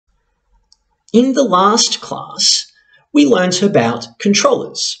In the last class, we learnt about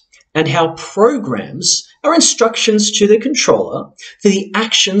controllers and how programs are instructions to the controller for the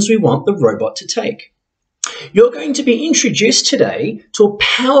actions we want the robot to take. You're going to be introduced today to a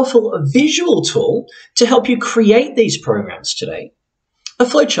powerful visual tool to help you create these programs today, a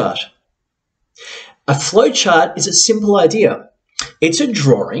flowchart. A flowchart is a simple idea. It's a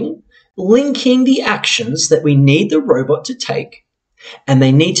drawing linking the actions that we need the robot to take, and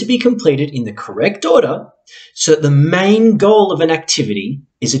they need to be completed in the correct order so that the main goal of an activity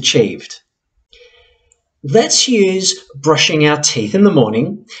is achieved. Let's use brushing our teeth in the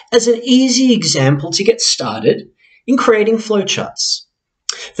morning as an easy example to get started in creating flowcharts.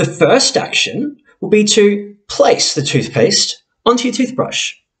 The first action will be to place the toothpaste onto your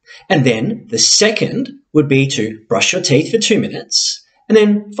toothbrush. And then the second would be to brush your teeth for 2 minutes. And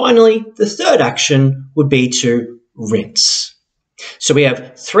then finally, the third action would be to rinse. So we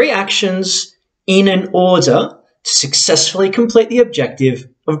have 3 actions in an order to successfully complete the objective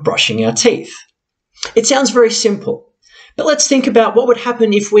of brushing our teeth. It sounds very simple, but let's think about what would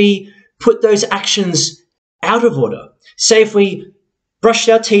happen if we put those actions out of order. Say if we brushed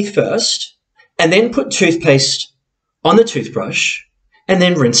our teeth first and then put toothpaste on the toothbrush and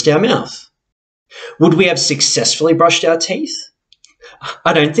then rinsed our mouth. Would we have successfully brushed our teeth?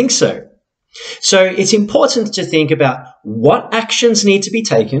 I don't think so. So it's important to think about what actions need to be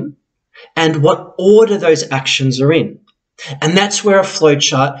taken and what order those actions are in. And that's where a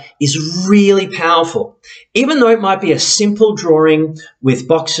flowchart is really powerful, even though it might be a simple drawing with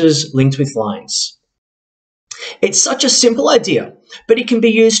boxes linked with lines. It's such a simple idea, but it can be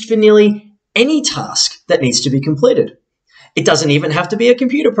used for nearly any task that needs to be completed. It doesn't even have to be a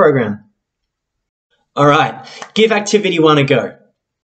computer program. All right, give activity 1 a go.